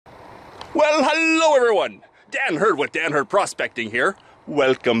Well, hello everyone! Dan Hurd with Dan Hurd Prospecting here.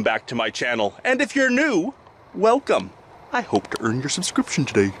 Welcome back to my channel. And if you're new, welcome. I hope to earn your subscription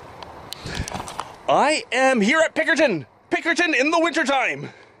today. I am here at Pickerton in the wintertime.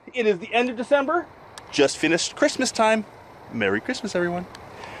 It is the end of December. Just finished Christmas time. Merry Christmas, everyone.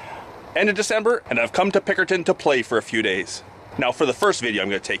 End of December, and I've come to Pickerton to play for a few days. Now, for the first video I'm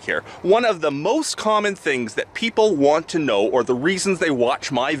going to take here, one of the most common things that people want to know, or the reasons they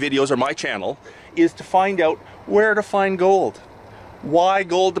watch my videos or my channel, is to find out where to find gold. Why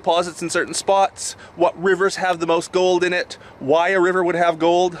gold deposits in certain spots, what rivers have the most gold in it, why a river would have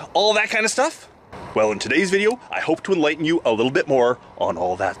gold, all that kind of stuff. Well, in today's video, I hope to enlighten you a little bit more on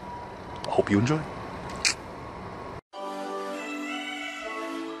all that. I hope you enjoy.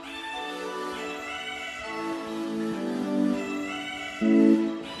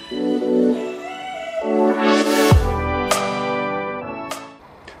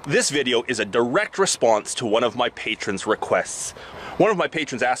 This video is a direct response to one of my patrons' requests. One of my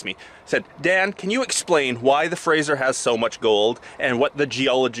patrons asked me, said, Dan, can you explain why the Fraser has so much gold and what the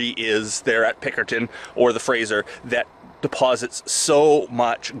geology is there at Pickerton or the Fraser that deposits so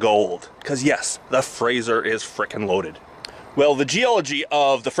much gold? Because yes, the Fraser is frickin' loaded. Well, the geology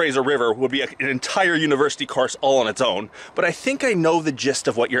of the Fraser River would be an entire university course all on its own, but I think I know the gist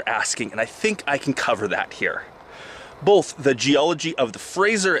of what you're asking, and I think I can cover that here. Both the geology of the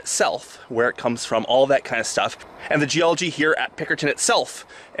Fraser itself, where it comes from, all that kind of stuff, and the geology here at Pickerton itself,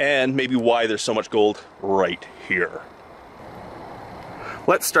 and maybe why there's so much gold right here.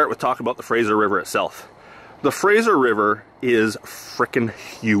 Let's start with talking about the Fraser River itself. The Fraser River is frickin'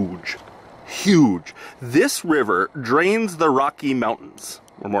 huge. Huge. This river drains the Rocky Mountains,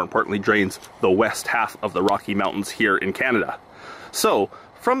 or more importantly, drains the west half of the Rocky Mountains here in Canada. So,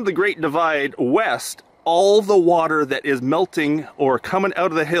 from the Great Divide west, all the water that is melting or coming out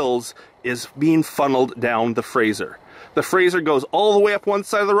of the hills is being funneled down the Fraser. The Fraser goes all the way up one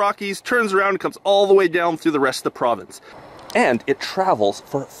side of the Rockies, turns around and comes all the way down through the rest of the province. And it travels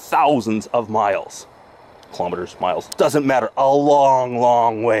for thousands of miles. Kilometers, miles, doesn't matter, a long,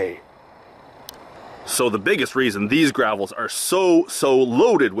 long way. So the biggest reason these gravels are so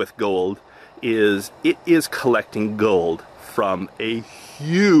loaded with gold is it is collecting gold from a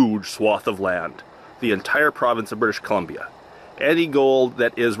huge swath of land. The entire province of British Columbia. Any gold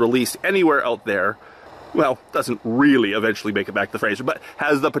that is released anywhere out there, well, doesn't really eventually make it back to the Fraser, but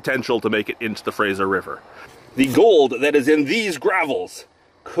has the potential to make it into the Fraser River. The gold that is in these gravels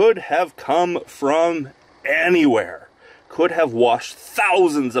could have come from anywhere, could have washed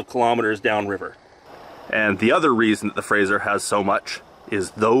thousands of kilometers downriver. And the other reason that the Fraser has so much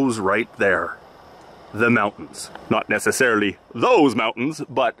is those right there. The mountains. Not necessarily those mountains,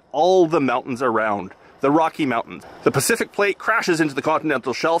 but all the mountains around. The Rocky Mountains. The Pacific Plate crashes into the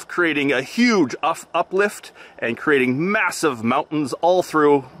continental shelf, creating a huge uplift and creating massive mountains all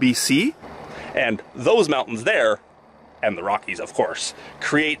through BC. And those mountains there, and the Rockies of course,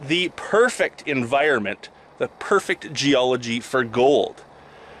 create the perfect environment, the perfect geology for gold.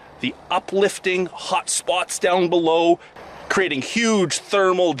 The uplifting hot spots down below, creating huge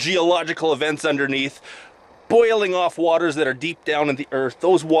thermal geological events underneath, boiling off waters that are deep down in the earth.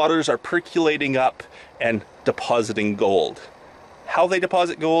 Those waters are percolating up and depositing gold. How they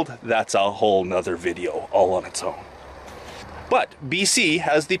deposit gold, that's a whole nother video all on its own. But BC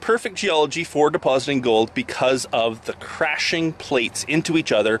has the perfect geology for depositing gold because of the crashing plates into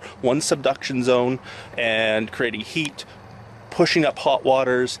each other, one subduction zone, and creating heat, pushing up hot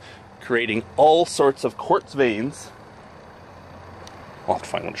waters, creating all sorts of quartz veins. I'll have to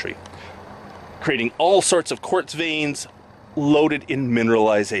find one to show you. Creating all sorts of quartz veins loaded in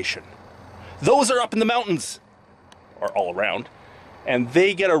mineralization. Those are up in the mountains, or all around, and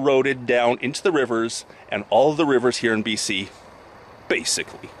they get eroded down into the rivers, and all of the rivers here in BC,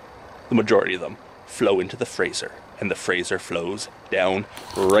 basically, the majority of them, flow into the Fraser, and the Fraser flows down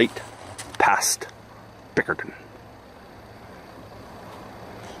right past Pickerton.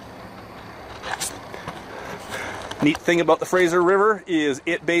 Neat thing about the Fraser River is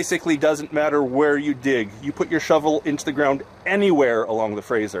it basically doesn't matter where you dig. You put your shovel into the ground anywhere along the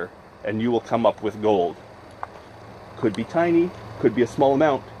Fraser and you will come up with gold. Could be tiny, could be a small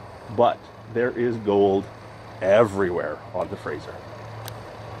amount, but there is gold everywhere on the Fraser.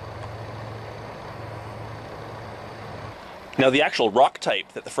 Now the actual rock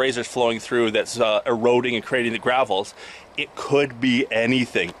type that the Fraser's flowing through that's eroding and creating the gravels, it could be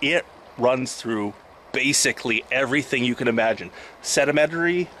anything. It runs through basically everything you can imagine.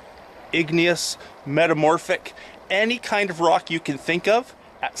 Sedimentary, igneous, metamorphic, any kind of rock you can think of,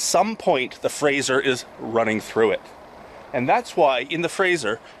 at some point the Fraser is running through it. And that's why in the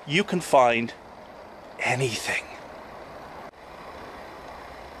Fraser you can find anything.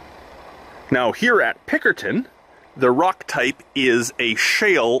 Now here at Pickerton, the rock type is a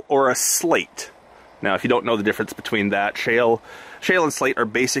shale or a slate. Now if you don't know the difference between that, shale and slate are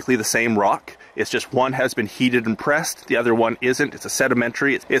basically the same rock. It's just one has been heated and pressed, the other one isn't. It's a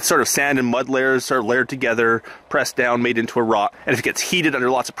sedimentary. It's sort of sand and mud layers sort of layered together, pressed down, made into a rock. And if it gets heated under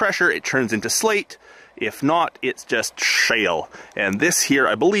lots of pressure, it turns into slate. If not, it's just shale. And this here,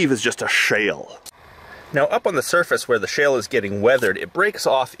 I believe, is just a shale. Now up on the surface where the shale is getting weathered, it breaks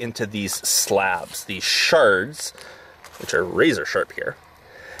off into these slabs, these shards, which are razor sharp here.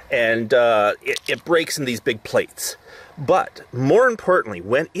 And it breaks in these big plates. But more importantly,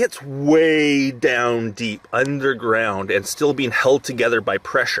 when it's way down deep underground and still being held together by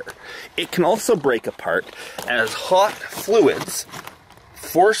pressure, it can also break apart as hot fluids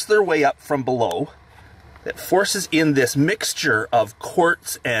force their way up from below. That forces in this mixture of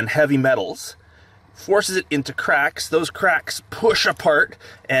quartz and heavy metals, forces it into cracks. Those cracks push apart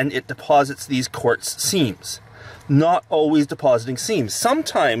and it deposits these quartz seams. Not always depositing seams.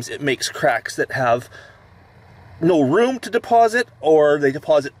 Sometimes it makes cracks that have no room to deposit, or they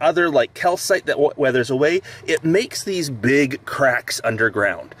deposit other like calcite that weathers away. It makes these big cracks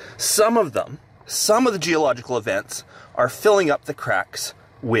underground. Some of the geological events are filling up the cracks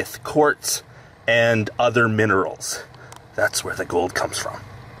with quartz and other minerals. That's where the gold comes from.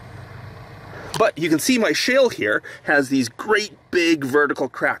 But you can see my shale here has these great big vertical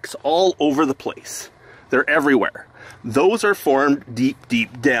cracks all over the place. They're everywhere. Those are formed deep,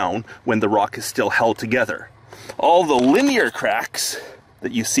 deep down when the rock is still held together. All the linear cracks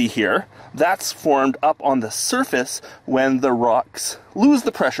that you see here, that's formed up on the surface when the rocks lose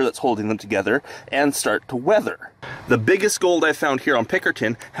the pressure that's holding them together and start to weather. The biggest gold I found here on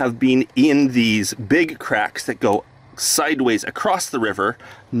Pickerton have been in these big cracks that go sideways across the river,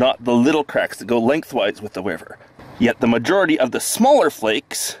 not the little cracks that go lengthwise with the river. Yet the majority of the smaller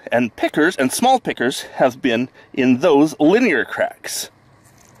flakes and pickers and small pickers have been in those linear cracks.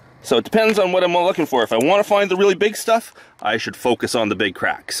 So it depends on what I'm looking for. If I want to find the really big stuff, I should focus on the big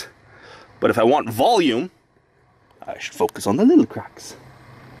cracks. But if I want volume, I should focus on the little cracks.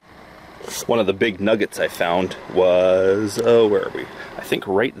 One of the big nuggets I found was, where are we? I think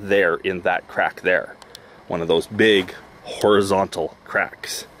right there in that crack there. One of those big horizontal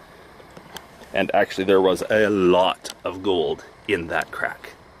cracks. And actually there was a lot of gold in that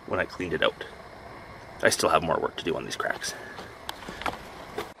crack when I cleaned it out. I still have more work to do on these cracks.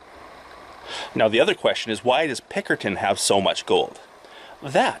 Now the other question is, why does Pickerton have so much gold?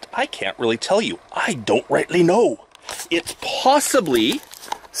 That I can't really tell you. I don't rightly know. It's possibly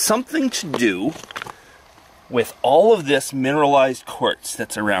something to do with all of this mineralized quartz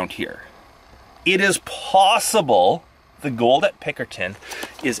that's around here. It is possible the gold at Pickerton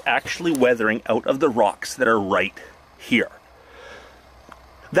is actually weathering out of the rocks that are right here.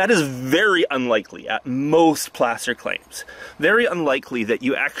 That is very unlikely at most placer claims. Very unlikely that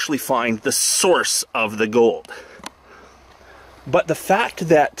you actually find the source of the gold. But the fact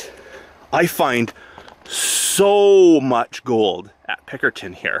that I find so much gold at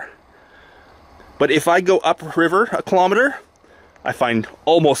Pickerton here, but if I go upriver a kilometer, I find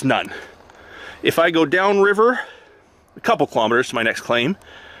almost none. If I go downriver a couple kilometers to my next claim,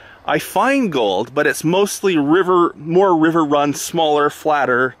 I find gold, but it's mostly more river run, smaller,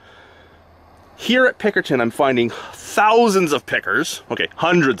 flatter. Here at Pickerton, I'm finding thousands of pickers, okay,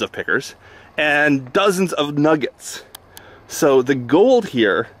 hundreds of pickers, and dozens of nuggets. So the gold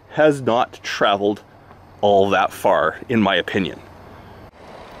here has not traveled all that far, in my opinion.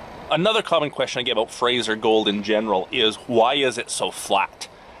 Another common question I get about Fraser gold in general is, why is it so flat?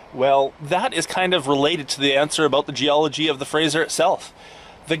 Well, that is kind of related to the answer about the geology of the Fraser itself.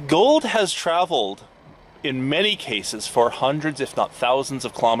 The gold has traveled, in many cases, for hundreds, if not thousands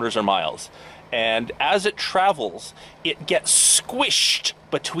of kilometers or miles. And as it travels, it gets squished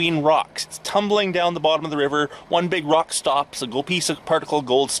between rocks. It's tumbling down the bottom of the river. One big rock stops, a piece of particle of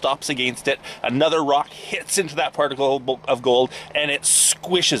gold stops against it. Another rock hits into that particle of gold, and it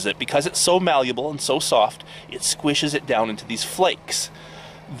squishes it. Because it's so malleable and so soft, it squishes it down into these flakes.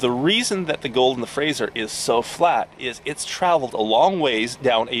 The reason that the gold in the Fraser is so flat is it's traveled a long ways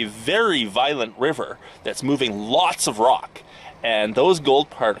down a very violent river that's moving lots of rock. And those gold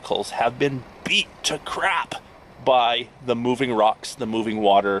particles have been beat to crap by the moving rocks, the moving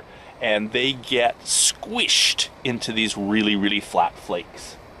water, and they get squished into these really, really flat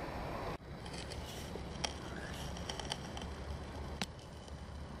flakes.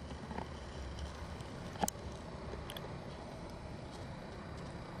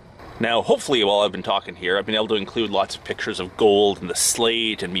 Now, hopefully while I've been talking here, I've been able to include lots of pictures of gold and the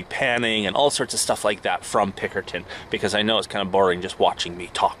slate and me panning and all sorts of stuff like that from Pickerton, because I know it's kind of boring just watching me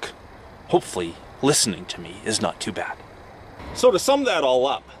talk. Hopefully, listening to me is not too bad. So to sum that all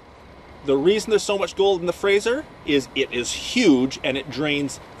up, the reason there's so much gold in the Fraser is it is huge and it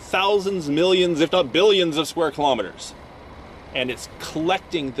drains thousands, millions, if not billions of square kilometers. And it's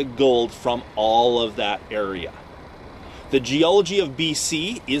collecting the gold from all of that area. The geology of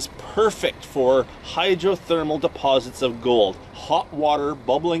BC is perfect for hydrothermal deposits of gold. Hot water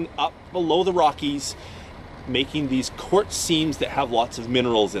bubbling up below the Rockies, making these quartz seams that have lots of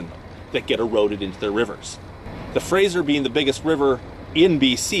minerals in them that get eroded into their rivers. The Fraser being the biggest river in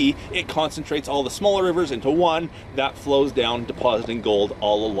BC, it concentrates all the smaller rivers into one that flows down, depositing gold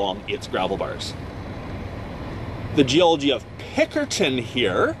all along its gravel bars. The geology of Pickerton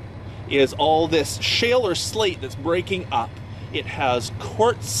here is all this shale or slate that's breaking up. It has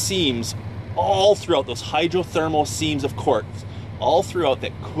quartz seams all throughout, those hydrothermal seams of quartz, all throughout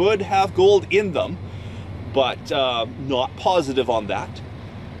that could have gold in them, but not positive on that.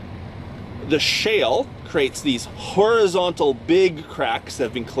 The shale creates these horizontal big cracks that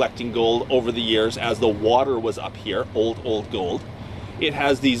have been collecting gold over the years as the water was up here, old gold. It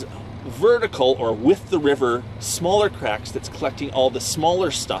has these vertical or with the river smaller cracks that's collecting all the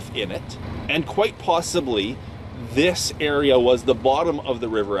smaller stuff in it, and quite possibly this area was the bottom of the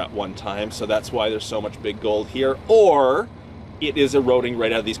river at one time, so that's why there's so much big gold here, or it is eroding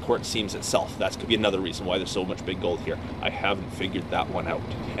right out of these quartz seams itself. That could be another reason why there's so much big gold here. I haven't figured that one out.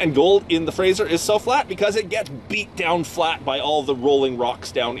 And gold in the Fraser is so flat because it gets beat down flat by all the rolling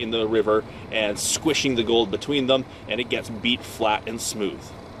rocks down in the river and squishing the gold between them, and it gets beat flat and smooth.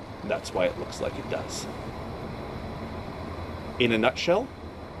 That's why it looks like it does. In a nutshell,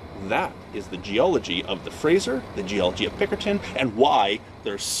 that is the geology of the Fraser, the geology of Pickerton, and why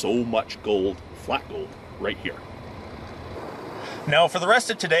there's so much gold, flat gold, right here. Now for the rest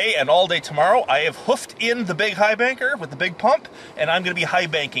of today and all day tomorrow, I have hoofed in the big high banker with the big pump, and I'm going to be high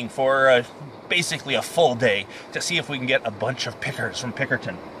banking for basically a full day to see if we can get a bunch of pickers from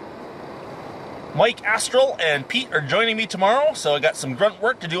Pickerton. Mike, Astral, and Pete are joining me tomorrow, so I got some grunt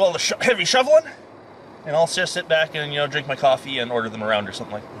work to do all the heavy shoveling, and I'll just sit back and, drink my coffee and order them around or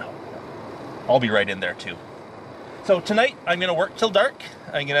something like that. No, I'll be right in there too. So tonight, I'm going to work till dark.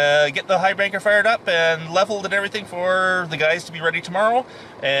 I'm going to get the high banker fired up and leveled and everything for the guys to be ready tomorrow,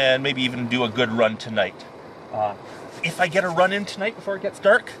 and maybe even do a good run tonight. If I get a run in tonight before it gets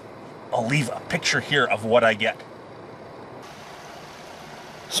dark, I'll leave a picture here of what I get.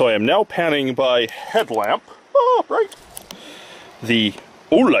 So I am now panning by headlamp. Oh, bright. The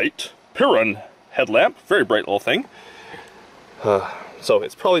Olight Piran headlamp. Very bright little thing. So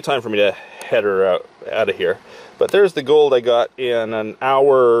it's probably time for me to head her out of here. But there's the gold I got in an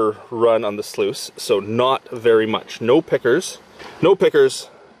hour run on the sluice. So not very much. No pickers. No pickers.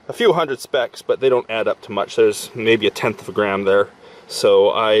 A few hundred specks, but they don't add up to much. There's maybe 1/10 of a gram there. So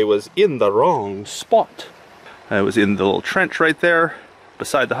I was in the wrong spot. I was in the little trench right there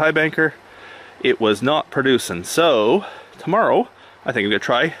beside the high banker. It was not producing, so tomorrow I think I'm gonna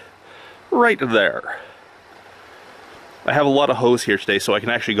try right there. I have a lot of hose here today, so I can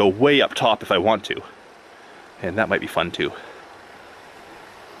actually go way up top if I want to, and that might be fun too.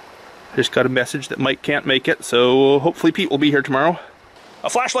 I just got a message that Mike can't make it, so hopefully Pete will be here tomorrow. A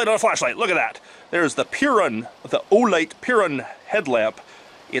flashlight on a flashlight, look at that. There's the Piran, the Olight Piran headlamp.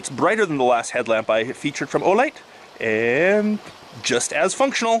 It's brighter than the last headlamp I featured from Olight, and just as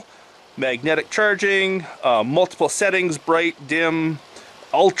functional. Magnetic charging, multiple settings, bright, dim,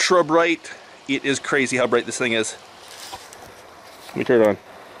 ultra bright. It is crazy how bright this thing is. Let me turn it on.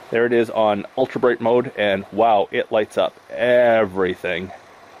 There it is on ultra bright mode, and wow, it lights up everything.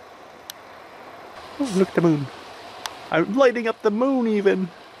 Oh, look at the moon. I'm lighting up the moon even.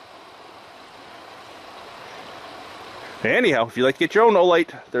 Anyhow, if you'd like to get your own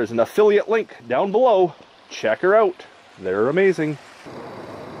Olight, there's an affiliate link down below. Check her out. They're amazing.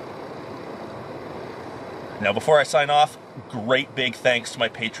 Now before I sign off, great big thanks to my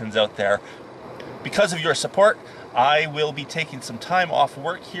patrons out there. Because of your support, I will be taking some time off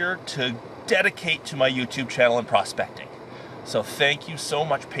work here to dedicate to my YouTube channel and prospecting. So thank you so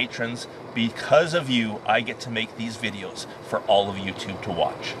much, patrons. Because of you, I get to make these videos for all of YouTube to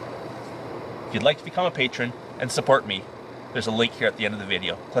watch. If you'd like to become a patron and support me, there's a link here at the end of the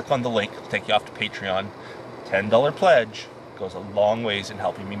video. Click on the link, it'll take you off to Patreon. $10 pledge goes a long ways in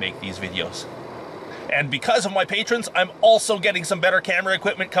helping me make these videos. And because of my patrons, I'm also getting some better camera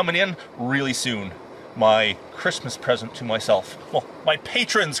equipment coming in really soon. My Christmas present to myself. Well, my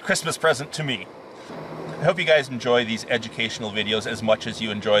patrons' Christmas present to me. I hope you guys enjoy these educational videos as much as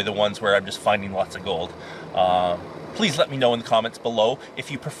you enjoy the ones where I'm just finding lots of gold. Please let me know in the comments below if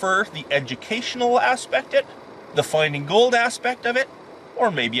you prefer the educational aspect of it, the finding gold aspect of it,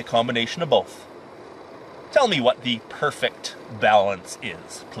 or maybe a combination of both. Tell me what the perfect balance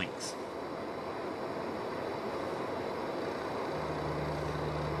is, please.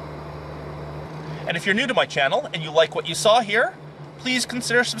 And if you're new to my channel and you like what you saw here, please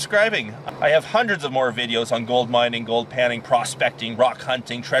consider subscribing. I have hundreds of more videos on gold mining, gold panning, prospecting, rock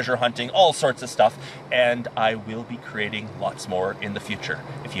hunting, treasure hunting, all sorts of stuff, and I will be creating lots more in the future.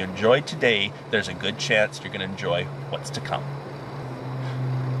 If you enjoyed today, there's a good chance you're going to enjoy what's to come.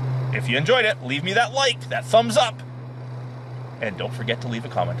 If you enjoyed it, leave me that like, that thumbs up, and don't forget to leave a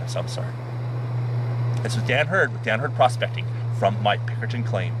comment of some sort. This is Dan Hurd with Dan Hurd Prospecting from my Pickerton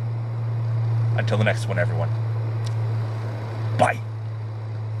claim. Until the next one, everyone. Bye.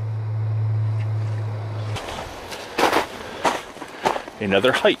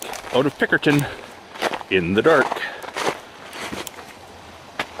 Another hike out of Pickerton in the dark.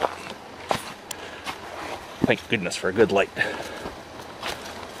 Thank goodness for a good light.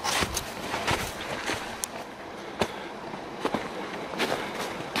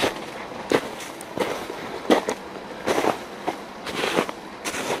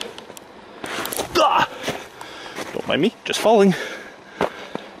 Don't mind me, just falling.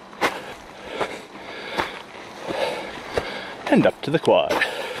 And up to the quad.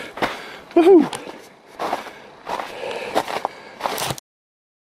 Woohoo!